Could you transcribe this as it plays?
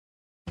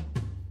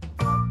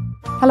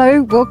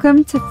Hello,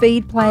 welcome to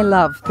Feed, Play,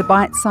 Love, the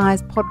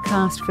bite-sized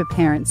podcast for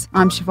parents.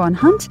 I'm Siobhan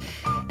Hunt.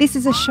 This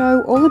is a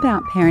show all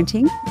about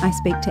parenting. I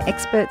speak to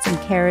experts and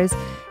carers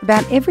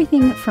about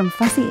everything from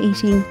fussy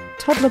eating,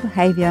 toddler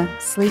behaviour,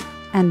 sleep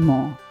and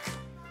more.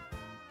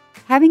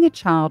 Having a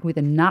child with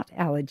a nut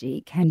allergy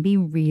can be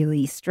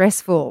really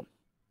stressful.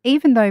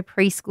 Even though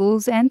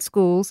preschools and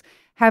schools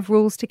have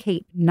rules to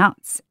keep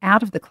nuts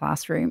out of the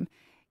classroom,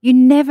 you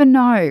never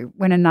know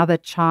when another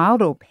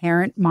child or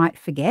parent might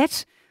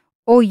forget,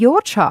 or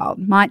your child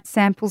might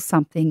sample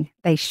something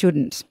they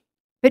shouldn't.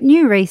 But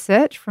new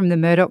research from the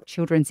Murdoch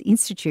Children's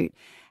Institute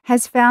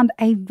has found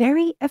a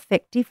very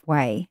effective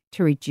way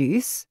to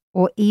reduce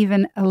or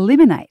even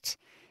eliminate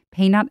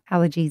peanut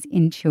allergies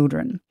in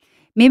children.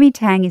 Mimi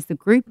Tang is the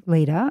group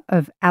leader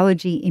of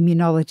allergy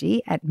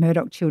immunology at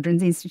Murdoch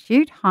Children's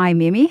Institute. Hi,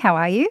 Mimi. How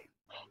are you?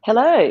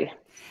 Hello.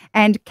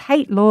 And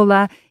Kate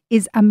Lawler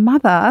is a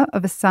mother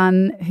of a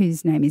son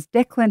whose name is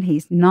Declan.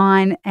 He's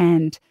 9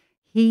 and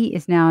he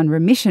is now in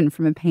remission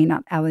from a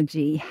peanut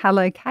allergy.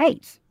 Hello,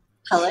 Kate.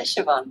 Hello,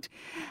 Siobhan.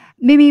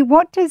 Mimi,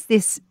 what does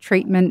this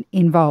treatment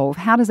involve?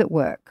 How does it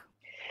work?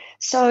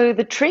 So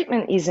the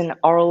treatment is an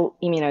oral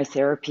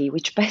immunotherapy,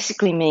 which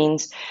basically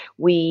means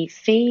we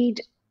feed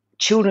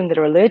children that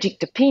are allergic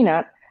to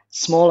peanut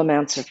small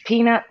amounts of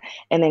peanut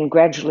and then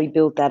gradually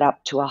build that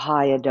up to a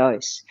higher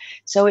dose.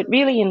 So it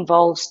really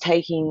involves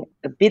taking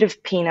a bit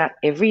of peanut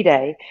every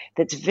day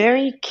that's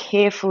very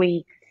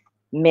carefully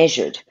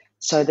measured.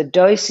 So the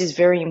dose is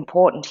very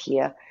important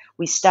here.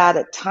 We start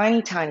at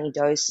tiny, tiny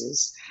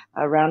doses,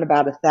 around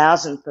about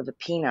 1,000th of a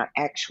peanut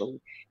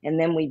actually, and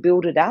then we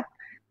build it up.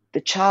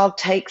 The child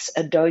takes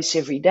a dose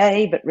every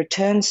day but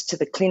returns to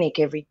the clinic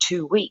every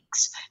 2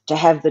 weeks to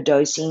have the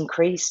dose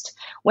increased.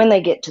 When they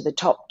get to the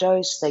top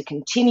dose, they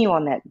continue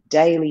on that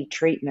daily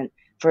treatment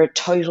for a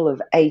total of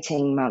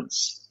 18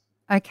 months.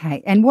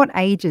 Okay, and what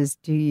ages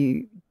do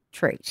you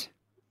treat?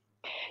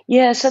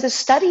 Yeah, so the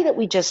study that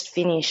we just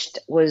finished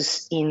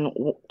was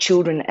in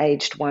children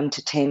aged 1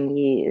 to 10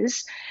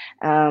 years.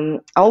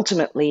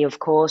 Ultimately, of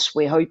course,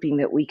 we're hoping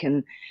that we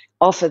can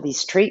offer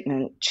this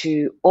treatment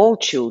to all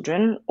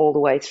children all the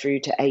way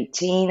through to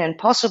 18 and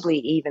possibly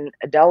even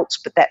adults,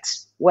 but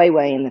that's way,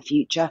 way in the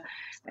future.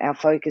 Our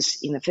focus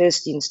in the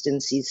first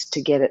instance is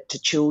to get it to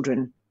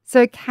children.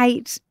 So,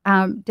 Kate,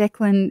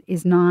 Declan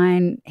is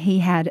 9. He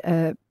had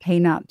a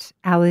peanut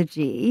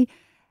allergy.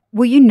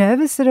 Were you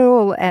nervous at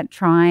all at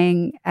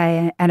trying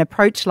an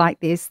approach like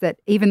this that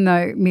even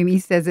though Mimi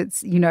says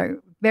it's,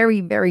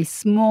 very, very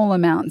small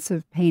amounts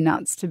of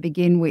peanuts to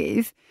begin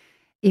with,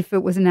 if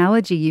it was an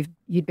allergy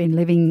you'd been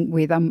living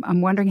with,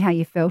 I'm wondering how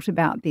you felt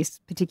about this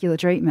particular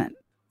treatment?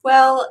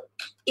 Well,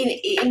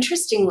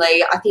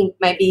 interestingly, I think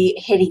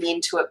maybe heading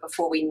into it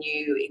before we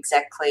knew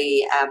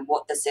exactly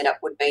what the setup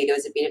would be, there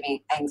was a bit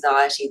of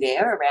anxiety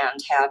there around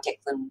how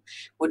Declan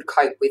would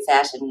cope with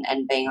that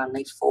and being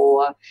only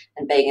 4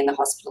 and being in the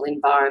hospital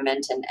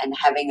environment and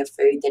having a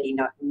food that he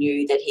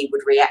knew that he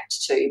would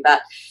react to.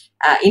 But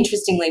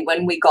interestingly,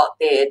 when we got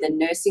there, the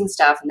nursing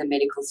staff and the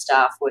medical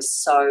staff were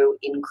so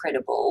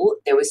incredible.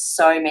 There were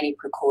so many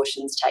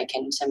precautions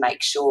taken to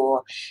make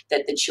sure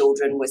that the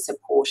children were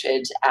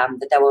supported,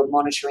 that they were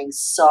monitoring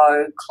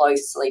so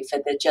closely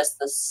for just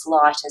the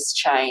slightest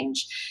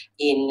change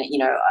in,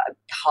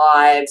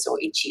 hives or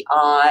itchy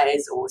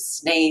eyes or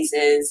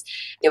sneezes.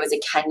 There was a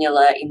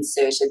cannula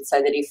inserted so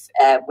that if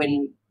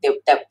when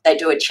they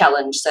do a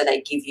challenge, so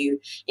they give you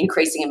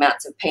increasing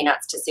amounts of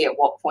peanuts to see at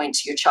what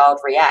point your child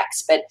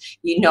reacts, but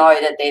you know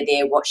that they're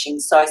there watching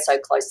so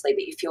closely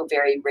that you feel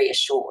very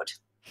reassured.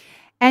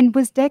 And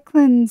was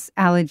Declan's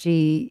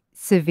allergy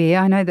severe?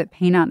 I know that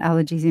peanut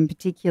allergies in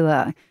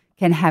particular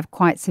can have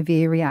quite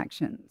severe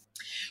reactions.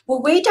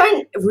 Well, we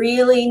don't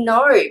really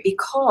know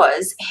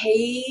because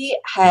he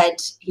had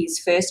his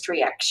first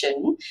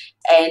reaction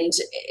and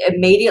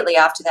immediately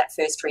after that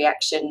first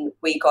reaction,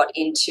 we got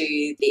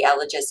into the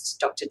allergist,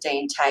 Dr.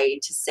 Dean Tay,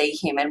 to see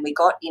him and we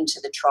got into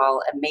the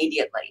trial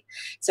immediately.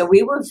 So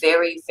we were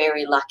very,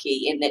 very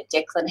lucky in that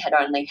Declan had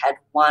only had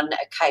one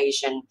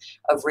occasion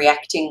of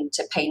reacting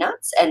to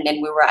peanuts and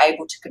then we were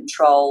able to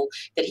control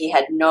that he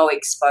had no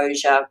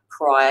exposure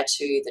prior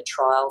to the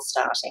trial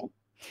starting.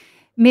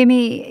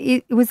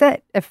 Mimi, was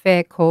that a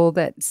fair call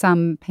that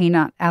some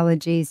peanut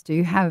allergies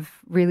do have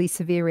really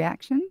severe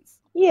reactions?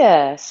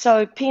 Yeah,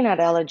 so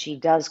peanut allergy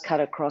does cut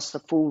across the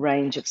full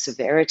range of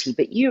severity,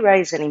 but you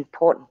raise an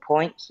important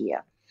point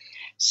here.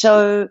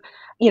 So,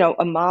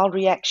 a mild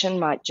reaction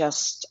might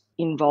just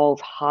involve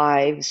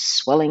hives,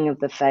 swelling of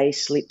the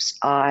face, lips,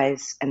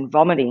 eyes, and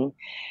vomiting.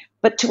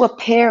 But to a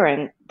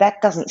parent,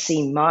 that doesn't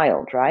seem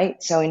mild,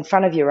 right? So in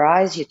front of your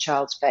eyes, your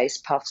child's face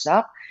puffs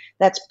up.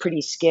 That's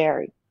pretty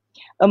scary.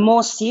 A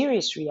more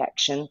serious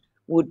reaction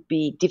would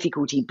be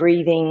difficulty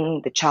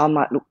breathing. The child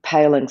might look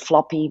pale and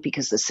floppy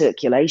because the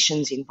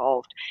circulation's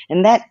involved.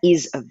 And that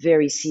is a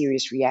very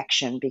serious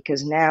reaction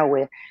because now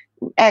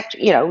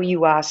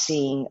you are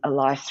seeing a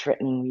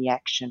life-threatening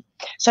reaction.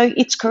 So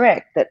it's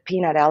correct that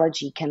peanut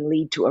allergy can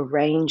lead to a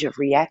range of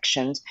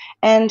reactions,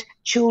 and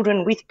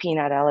children with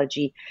peanut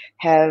allergy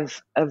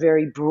have a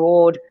very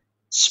broad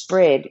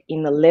spread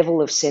in the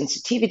level of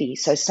sensitivity.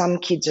 So some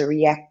kids are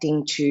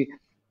reacting to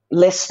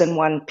less than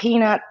one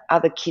peanut.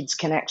 Other kids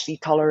can actually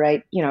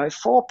tolerate,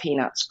 4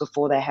 peanuts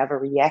before they have a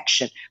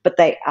reaction, but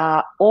they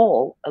are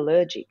all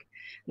allergic.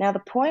 Now, the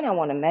point I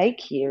want to make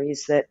here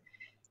is that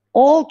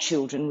all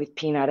children with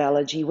peanut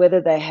allergy,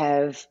 whether they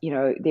have,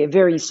 they're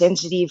very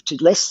sensitive to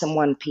less than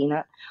one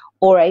peanut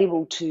or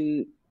able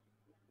to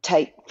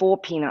take 4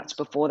 peanuts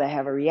before they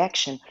have a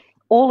reaction,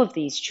 all of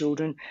these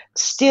children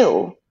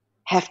still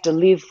have to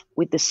live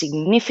with the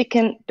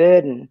significant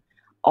burden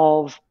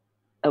of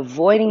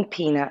avoiding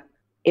peanut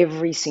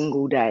every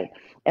single day.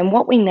 And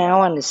what we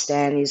now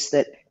understand is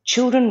that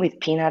children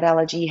with peanut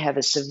allergy have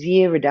a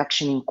severe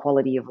reduction in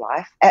quality of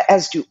life,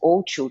 as do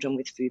all children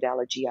with food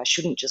allergy. I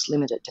shouldn't just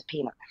limit it to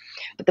peanut.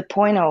 But the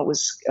point I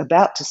was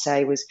about to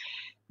say was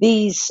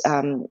these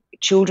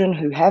children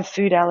who have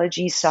food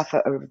allergies suffer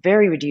a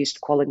very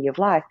reduced quality of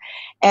life.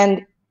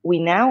 And we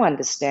now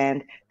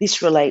understand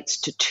this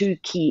relates to 2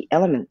 key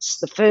elements.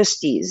 The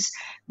first is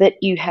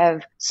that you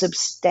have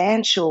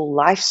substantial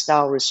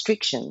lifestyle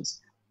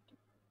restrictions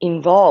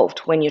involved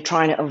when you're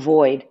trying to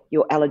avoid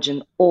your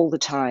allergen all the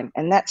time.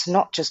 And that's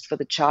not just for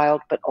the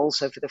child, but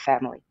also for the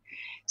family.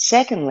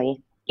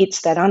 Secondly,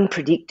 it's that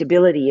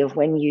unpredictability of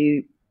when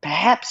you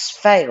perhaps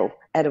fail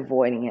at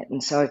avoiding it.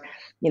 And so,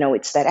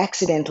 it's that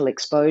accidental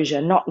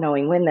exposure, not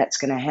knowing when that's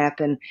going to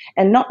happen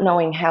and not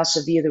knowing how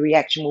severe the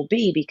reaction will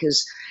be,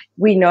 because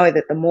we know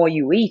that the more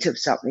you eat of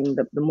something,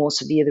 the more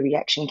severe the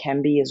reaction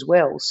can be as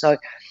well. So,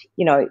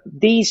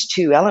 these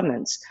 2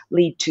 elements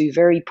lead to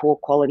very poor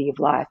quality of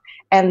life.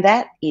 And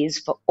that is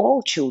for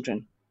all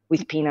children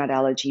with peanut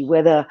allergy,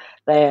 whether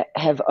they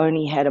have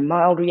only had a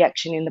mild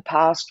reaction in the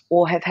past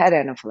or have had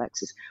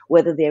anaphylaxis,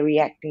 whether they're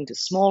reacting to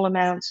small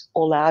amounts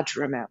or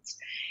larger amounts.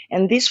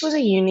 And this was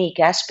a unique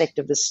aspect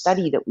of the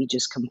study that we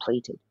just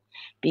completed,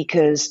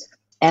 because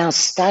our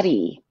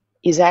study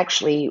is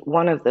actually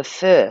one of the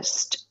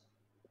first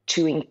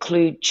to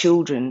include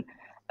children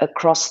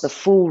across the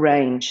full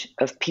range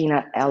of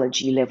peanut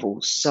allergy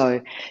levels. So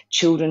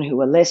children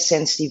who are less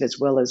sensitive as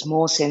well as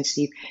more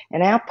sensitive.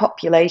 And our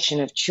population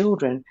of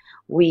children,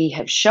 we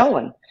have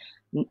shown,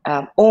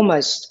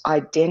 almost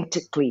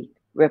identically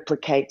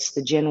replicates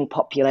the general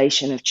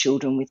population of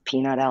children with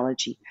peanut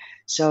allergy.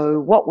 So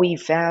what we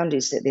found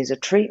is that there's a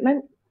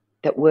treatment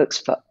that works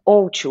for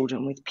all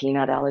children with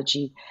peanut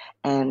allergy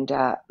and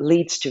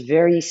leads to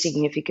very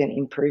significant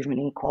improvement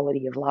in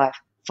quality of life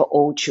for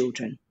all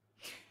children.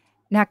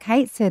 Now,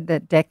 Kate said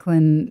that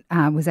Declan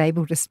was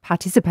able to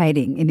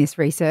participating in this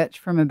research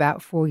from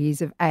about 4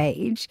 years of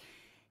age.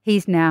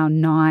 He's now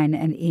 9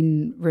 and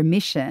in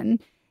remission.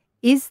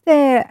 Is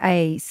there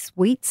a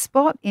sweet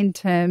spot in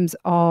terms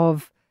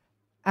of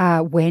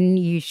when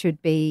you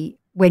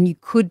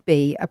could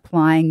be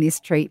applying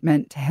this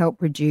treatment to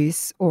help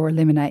reduce or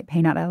eliminate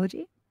peanut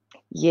allergy?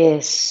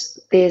 Yes,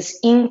 there's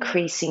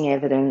increasing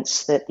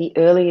evidence that the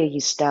earlier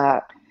you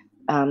start,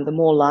 the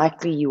more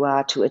likely you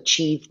are to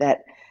achieve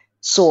that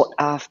sought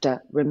after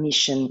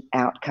remission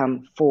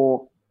outcome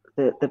for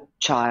the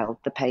child,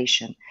 the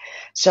patient.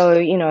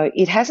 So,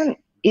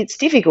 it's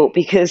difficult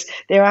because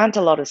there aren't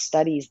a lot of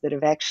studies that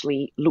have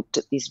actually looked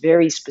at this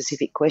very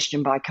specific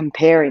question by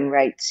comparing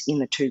rates in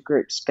the 2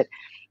 groups. But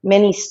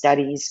many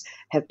studies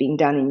have been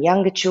done in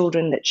younger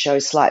children that show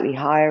slightly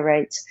higher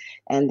rates,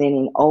 and then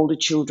in older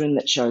children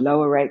that show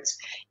lower rates.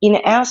 In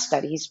our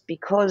studies,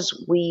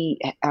 because we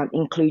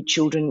include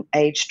children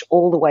aged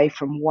all the way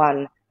from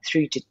 1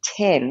 through to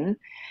 10,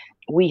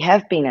 we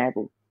have been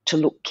able to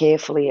look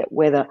carefully at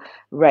whether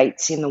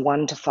rates in the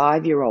 1 to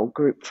 5-year-old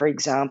group, for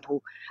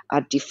example,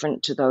 are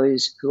different to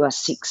those who are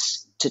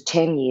 6 to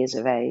 10 years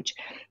of age.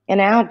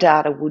 And our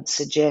data would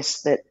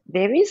suggest that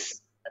there is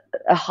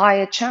a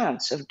higher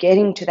chance of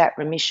getting to that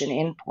remission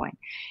endpoint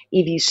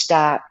if you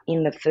start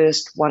in the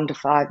first 1 to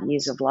 5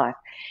 years of life.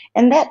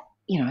 And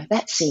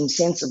that seems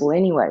sensible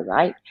anyway,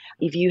 right?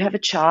 If you have a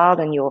child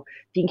and you're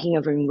thinking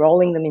of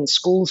enrolling them in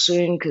school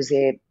soon because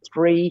they're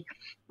 3,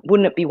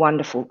 wouldn't it be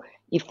wonderful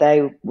if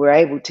they were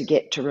able to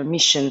get to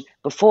remission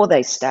before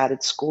they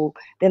started school?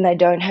 Then they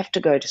don't have to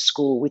go to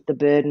school with the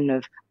burden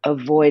of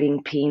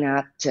avoiding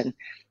peanuts and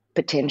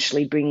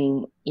potentially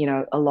bringing,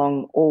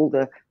 along all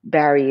the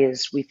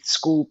barriers with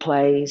school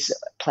plays,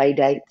 play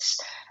dates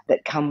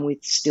that come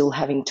with still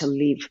having to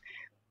live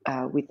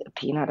with a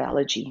peanut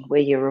allergy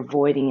where you're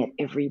avoiding it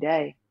every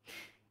day.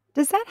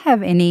 Does that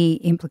have any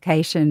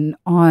implication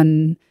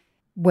on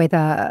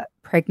whether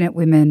pregnant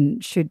women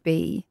should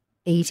be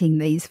eating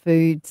these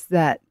foods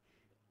that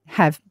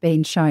have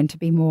been shown to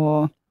be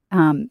more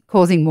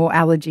causing more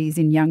allergies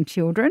in young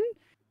children?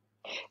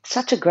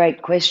 Such a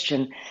great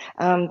question.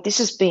 This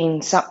has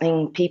been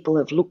something people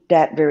have looked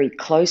at very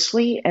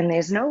closely, and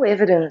there's no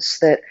evidence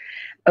that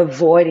a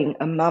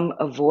mum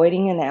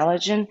avoiding an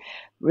allergen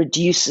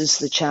reduces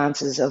the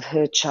chances of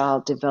her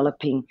child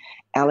developing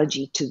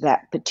allergy to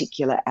that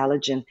particular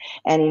allergen.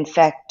 And in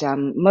fact,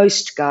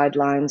 most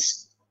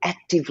guidelines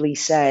actively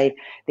say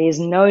there's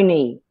no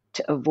need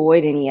to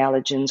avoid any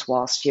allergens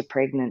whilst you're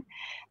pregnant.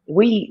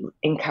 we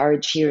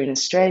encourage here in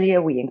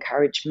Australia, we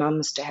encourage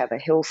mums to have a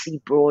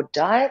healthy, broad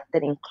diet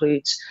that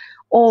includes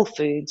all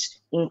foods,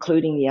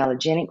 including the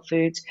allergenic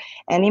foods.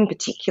 And in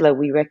particular,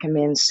 we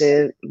recommend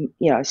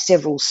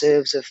several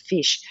serves of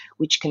fish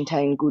which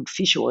contain good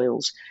fish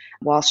oils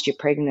whilst you're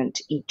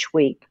pregnant each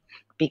week,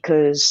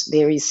 because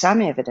there is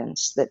some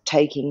evidence that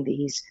taking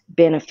these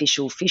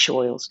beneficial fish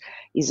oils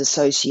is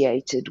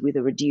associated with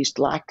a reduced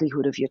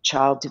likelihood of your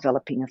child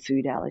developing a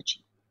food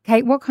allergy.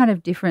 Kate, what kind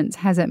of difference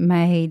has it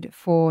made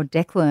for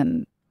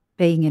Declan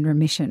being in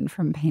remission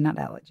from peanut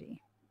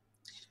allergy?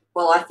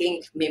 Well, I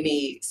think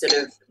Mimi sort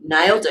of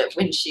nailed it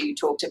when she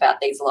talked about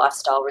these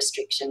lifestyle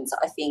restrictions.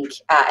 I think,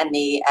 and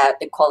the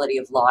quality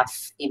of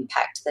life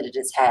impact that it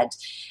has had.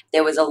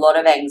 There was a lot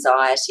of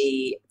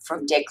anxiety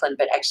from Declan,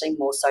 but actually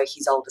more so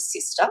his older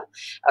sister,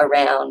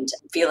 around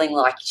feeling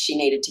like she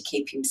needed to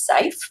keep him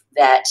safe,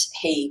 that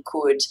he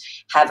could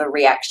have a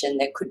reaction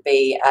that could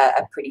be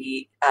a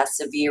pretty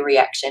severe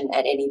reaction at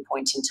any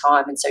point in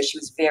time. And so she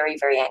was very,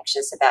 very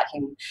anxious about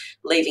him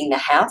leaving the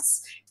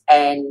house.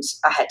 And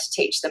I had to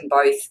teach them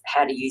both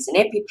how to use an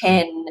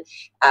EpiPen,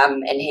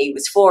 and he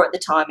was 4 at the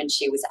time and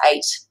she was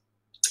 8.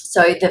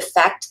 So the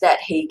fact that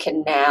he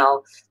can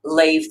now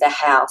leave the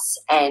house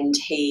and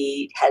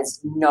he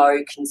has no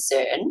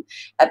concern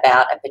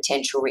about a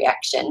potential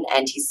reaction,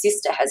 and his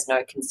sister has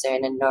no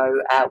concern and no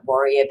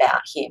worry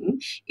about him,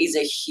 is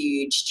a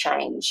huge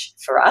change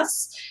for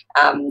us.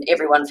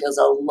 Everyone feels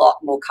a lot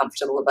more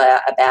comfortable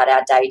about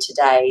our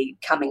day-to-day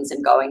comings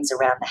and goings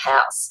around the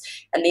house.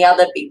 And the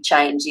other big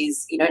change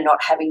is,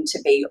 not having to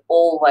be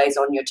always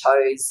on your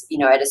toes,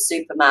 at a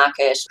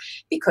supermarket,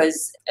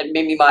 because, and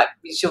Mimi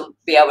she'll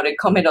be able to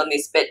comment on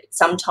this, but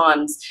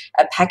sometimes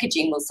a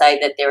packaging will say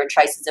that there are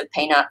traces of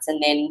peanuts,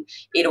 and then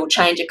it'll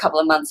change a couple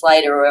of months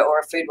later, or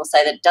a food will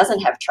say that it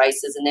doesn't have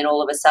traces, and then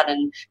all of a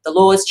sudden the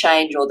laws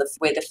change, or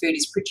where the food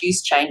is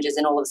produced changes,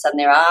 and all of a sudden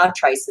there are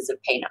traces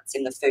of peanuts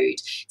in the food.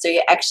 So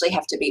you actually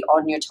have to be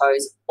on your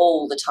toes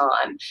all the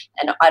time,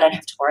 and I don't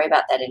have to worry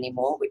about that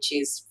anymore, which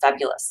is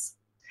fabulous.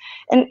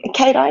 And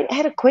Kate, I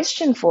had a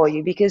question for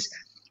you, because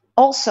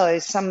also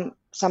some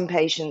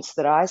patients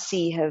that I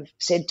see have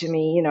said to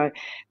me,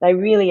 they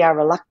really are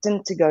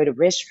reluctant to go to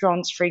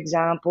restaurants, for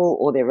example,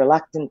 or they're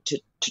reluctant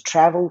to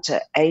travel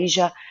to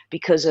Asia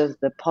because of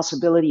the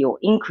possibility or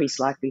increased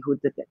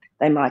likelihood that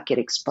they might get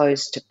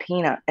exposed to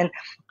peanut. And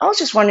I was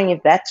just wondering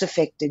if that's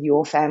affected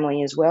your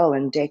family as well,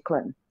 and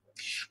Declan.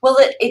 Well,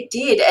 it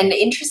did. And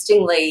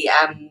interestingly,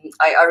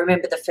 I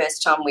remember the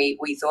first time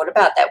we thought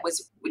about that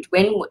was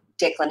when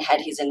Declan had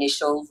his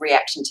initial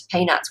reaction to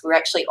peanuts. We were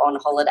actually on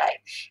holiday,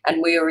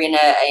 and we were in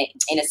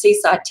a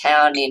seaside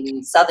town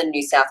in southern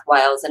New South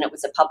Wales, and it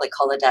was a public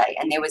holiday,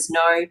 and there was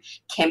no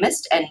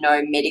chemist and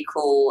no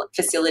medical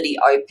facility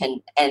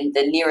open, and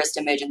the nearest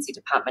emergency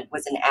department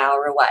was an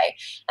hour away.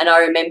 And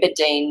I remember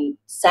Dean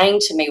saying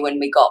to me when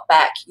we got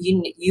back,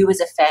 you as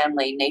a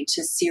family need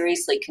to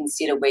seriously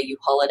consider where you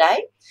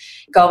holiday.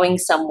 Going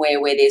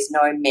somewhere where there's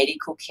no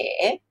medical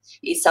care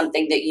is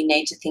something that you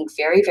need to think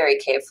very, very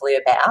carefully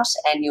about,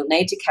 and you'll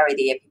need to carry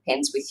the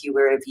EpiPens with you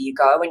wherever you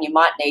go, and you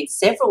might need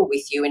several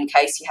with you in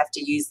case you have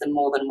to use them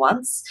more than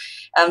once.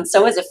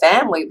 So as a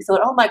family, we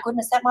thought, oh my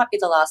goodness, that might be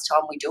the last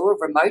time we do a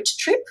remote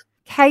trip.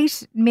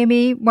 Kate,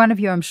 Mimi, one of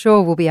you I'm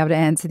sure will be able to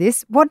answer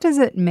this. What does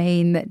it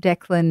mean that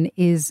Declan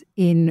is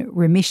in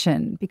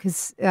remission?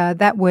 Because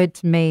that word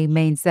to me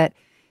means that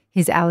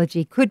his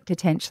allergy could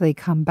potentially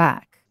come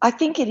back. I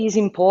think it is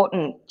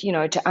important,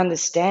 to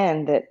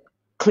understand that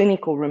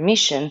clinical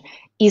remission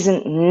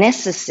isn't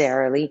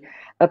necessarily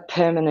a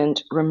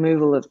permanent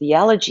removal of the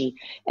allergy.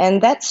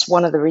 And that's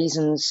one of the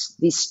reasons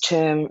this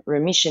term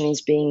remission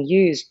is being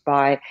used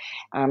by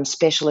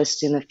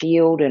specialists in the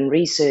field and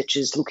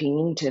researchers looking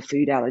into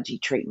food allergy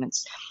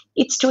treatments.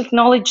 It's to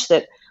acknowledge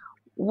that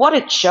what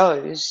it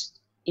shows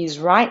is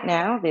right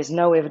now there's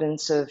no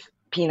evidence of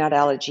peanut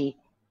allergy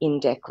in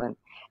Declan.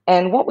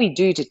 And what we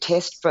do to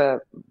test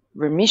for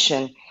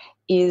remission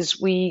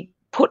is we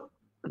put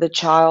the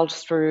child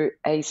through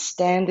a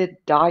standard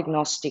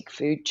diagnostic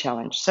food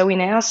challenge. So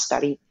in our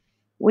study,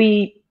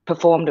 we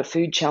performed a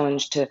food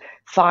challenge to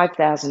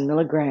 5,000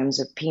 milligrams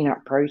of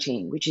peanut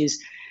protein, which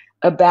is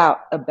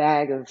about a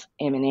bag of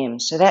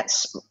M&Ms. So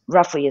that's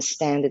roughly a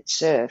standard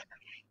serve.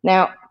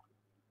 Now,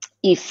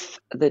 if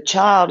the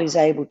child is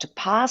able to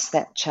pass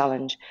that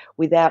challenge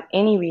without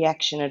any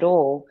reaction at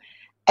all,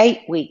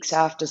 8 weeks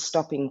after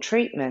stopping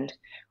treatment,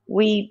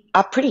 we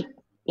are pretty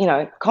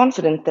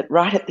confident that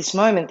right at this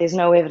moment, there's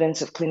no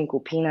evidence of clinical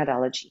peanut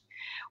allergy.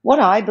 What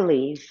I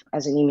believe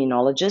as an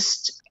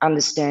immunologist,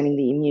 understanding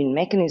the immune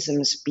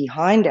mechanisms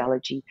behind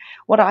allergy,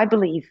 what I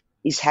believe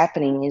is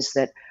happening is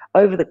that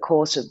over the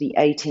course of the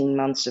 18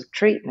 months of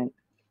treatment,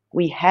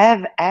 we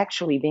have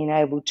actually been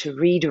able to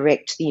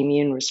redirect the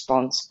immune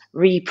response,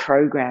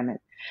 reprogram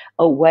it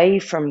away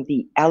from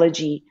the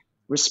allergy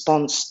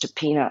response to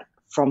peanut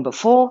from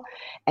before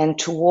and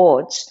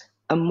towards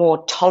a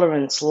more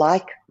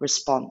tolerance-like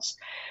response.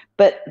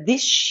 But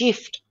this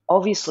shift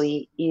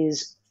obviously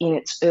is in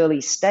its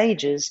early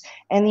stages,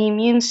 and the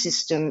immune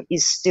system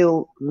is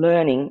still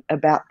learning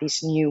about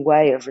this new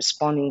way of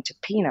responding to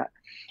peanut.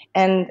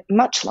 And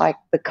much like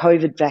the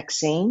COVID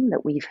vaccine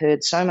that we've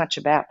heard so much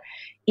about,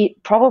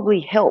 it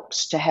probably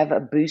helps to have a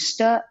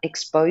booster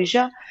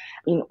exposure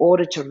in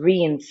order to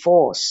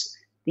reinforce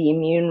the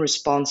immune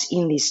response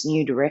in this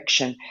new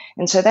direction.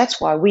 And so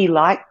that's why we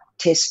like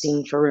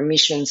testing for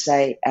remission,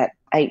 say, at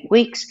 8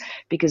 weeks,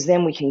 because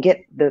then we can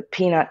get the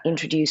peanut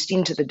introduced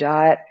into the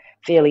diet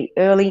fairly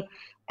early,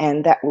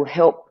 and that will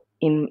help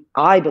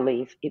I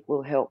believe it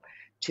will help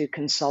to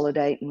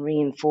consolidate and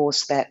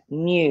reinforce that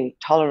new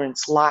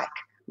tolerance-like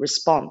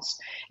response.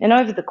 And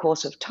over the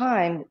course of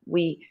time,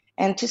 we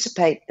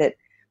anticipate that,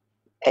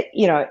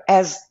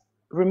 as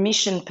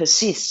remission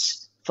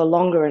persists for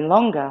longer and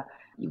longer,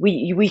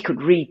 we could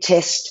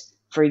retest,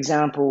 for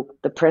example,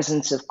 the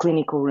presence of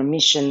clinical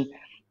remission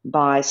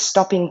by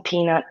stopping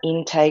peanut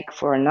intake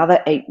for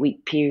another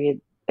 8-week period,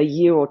 a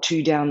year or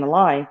two down the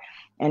line,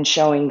 and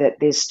showing that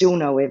there's still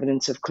no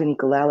evidence of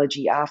clinical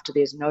allergy after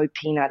there's no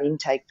peanut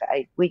intake for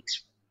 8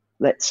 weeks,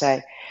 let's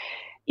say.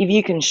 If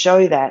you can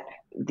show that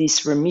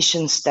this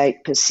remission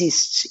state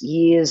persists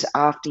years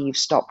after you've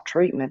stopped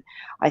treatment,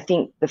 I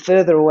think the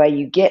further away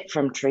you get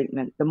from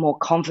treatment, the more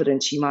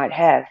confidence you might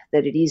have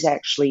that it is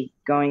actually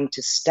going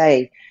to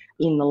stay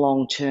in the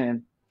long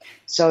term.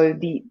 So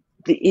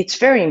it's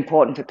very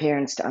important for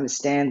parents to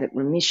understand that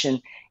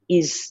remission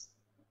is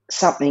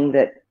something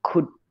that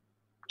could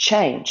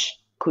change,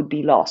 could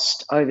be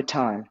lost over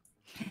time.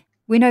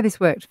 We know this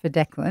worked for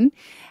Declan.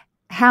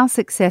 How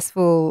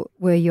successful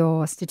were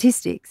your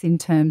statistics in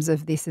terms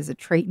of this as a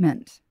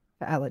treatment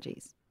for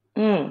allergies?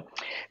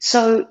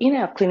 So in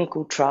our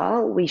clinical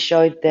trial, we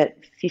showed that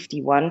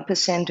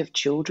 51% of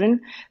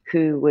children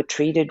who were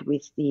treated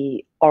with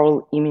the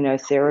oral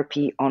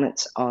immunotherapy on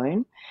its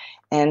own,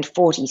 and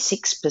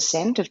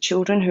 46% of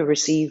children who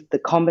received the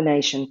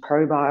combination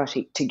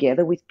probiotic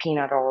together with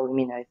peanut oral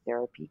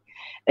immunotherapy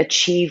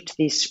achieved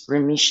this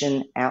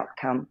remission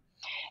outcome.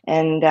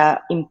 And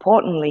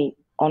importantly,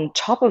 on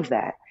top of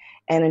that,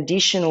 an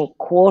additional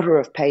quarter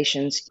of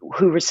patients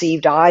who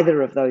received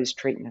either of those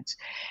treatments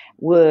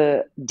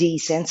were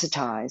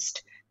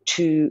desensitized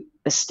to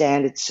a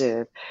standard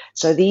serve.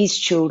 So these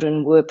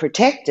children were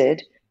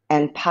protected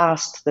and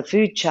passed the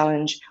food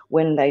challenge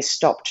when they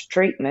stopped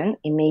treatment,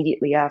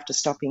 immediately after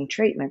stopping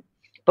treatment.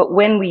 But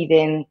when we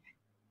then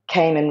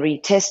came and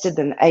retested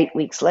them 8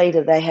 weeks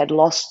later, they had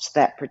lost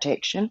that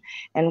protection.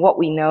 And what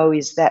we know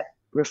is that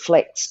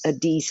reflects a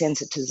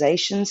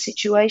desensitization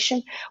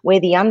situation where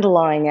the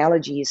underlying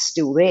allergy is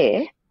still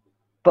there,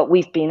 but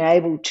we've been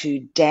able to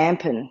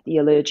dampen the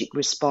allergic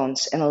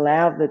response and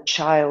allow the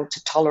child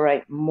to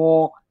tolerate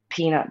more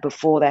peanut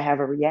before they have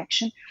a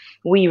reaction.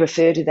 We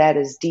refer to that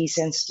as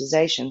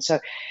desensitization. So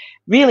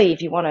really,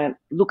 if you want to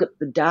look at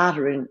the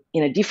data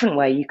in a different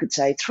way, you could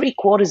say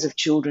 3/4 of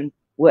children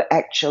were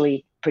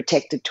actually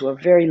protected to a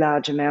very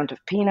large amount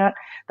of peanut.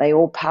 They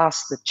all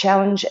passed the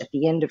challenge at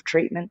the end of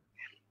treatment.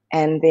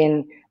 And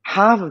then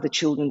half of the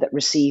children that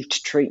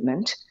received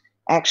treatment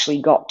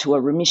actually got to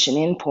a remission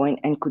endpoint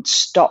and could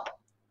stop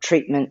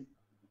treatment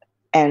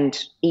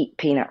and eat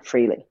peanut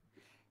freely.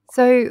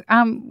 So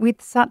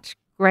with such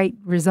great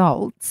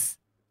results,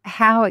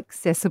 how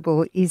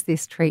accessible is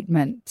this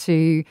treatment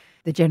to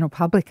the general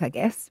public, I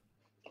guess?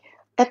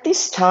 At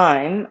this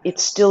time,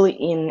 it's still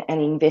in an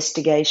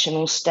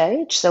investigational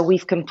stage. So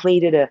we've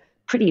completed a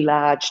pretty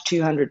large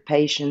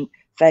 200-patient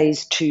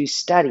phase 2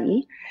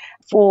 study.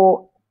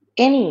 For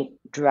any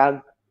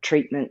drug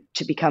treatment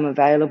to become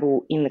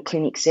available in the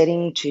clinic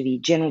setting to the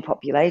general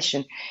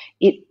population,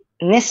 it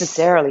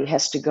necessarily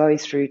has to go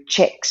through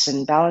checks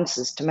and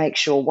balances to make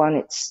sure, one,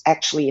 it's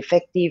actually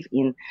effective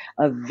in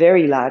a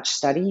very large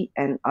study,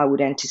 and I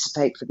would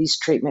anticipate for this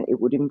treatment it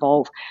would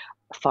involve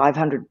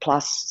 500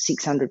 plus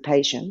 600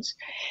 patients.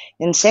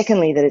 And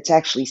secondly, that it's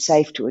actually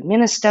safe to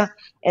administer.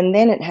 And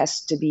then it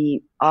has to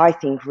be, I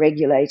think,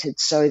 regulated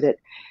so that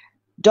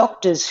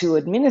doctors who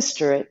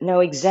administer it know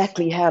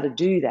exactly how to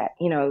do that.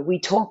 We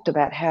talked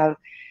about how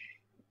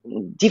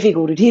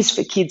difficult it is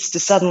for kids to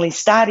suddenly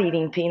start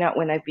eating peanut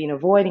when they've been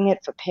avoiding it,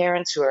 for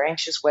parents who are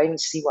anxious waiting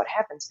to see what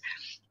happens.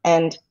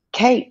 And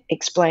Kate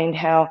explained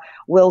how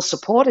well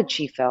supported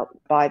she felt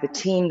by the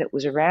team that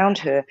was around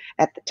her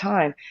at the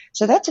time.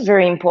 So that's a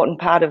very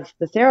important part of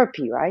the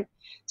therapy, right?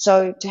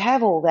 So to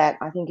have all that,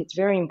 I think it's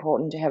very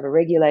important to have a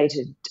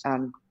regulated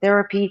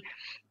therapy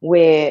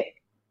where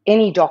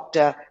any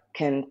doctor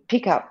can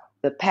pick up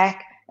the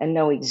pack and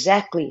know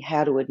exactly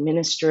how to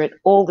administer it,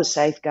 all the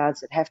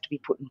safeguards that have to be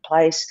put in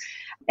place,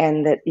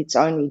 and that it's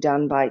only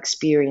done by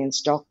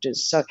experienced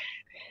doctors. So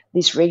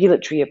this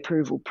regulatory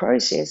approval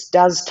process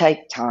does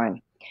take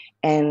time.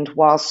 And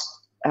whilst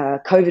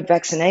COVID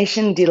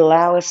vaccination did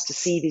allow us to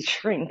see this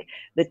shrink,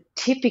 the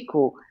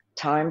typical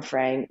time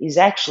frame is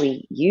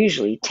actually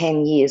usually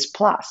 10 years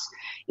plus.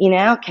 In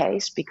our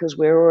case, because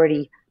we're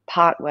already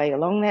partway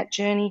along that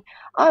journey,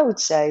 I would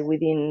say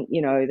within,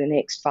 the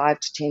next 5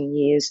 to 10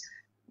 years,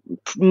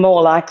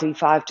 more likely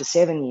 5 to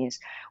 7 years,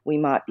 we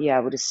might be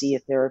able to see a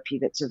therapy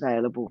that's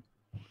available.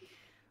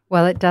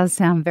 Well, it does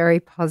sound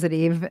very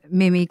positive.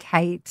 Mimi,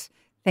 Kate,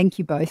 thank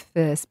you both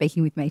for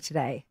speaking with me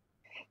today.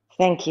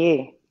 Thank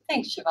you.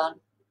 Thanks, Siobhan.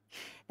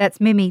 That's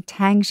Mimi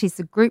Tang. She's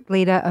the group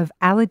leader of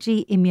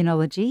allergy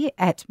immunology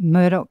at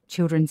Murdoch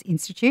Children's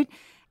Institute,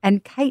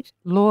 and Kate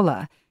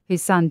Lawler,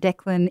 whose son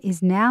Declan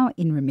is now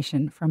in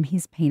remission from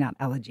his peanut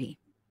allergy.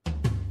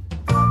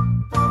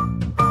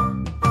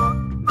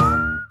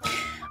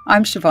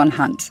 I'm Siobhan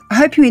Hunt. I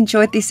hope you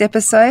enjoyed this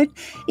episode.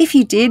 If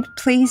you did,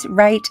 please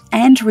rate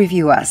and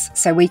review us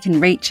so we can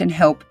reach and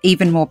help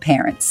even more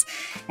parents.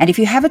 And if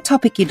you have a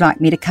topic you'd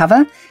like me to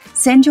cover,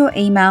 send your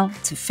email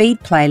to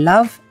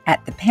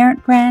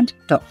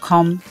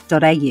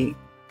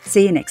feedplaylove@theparentbrand.com.au.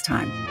 See you next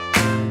time.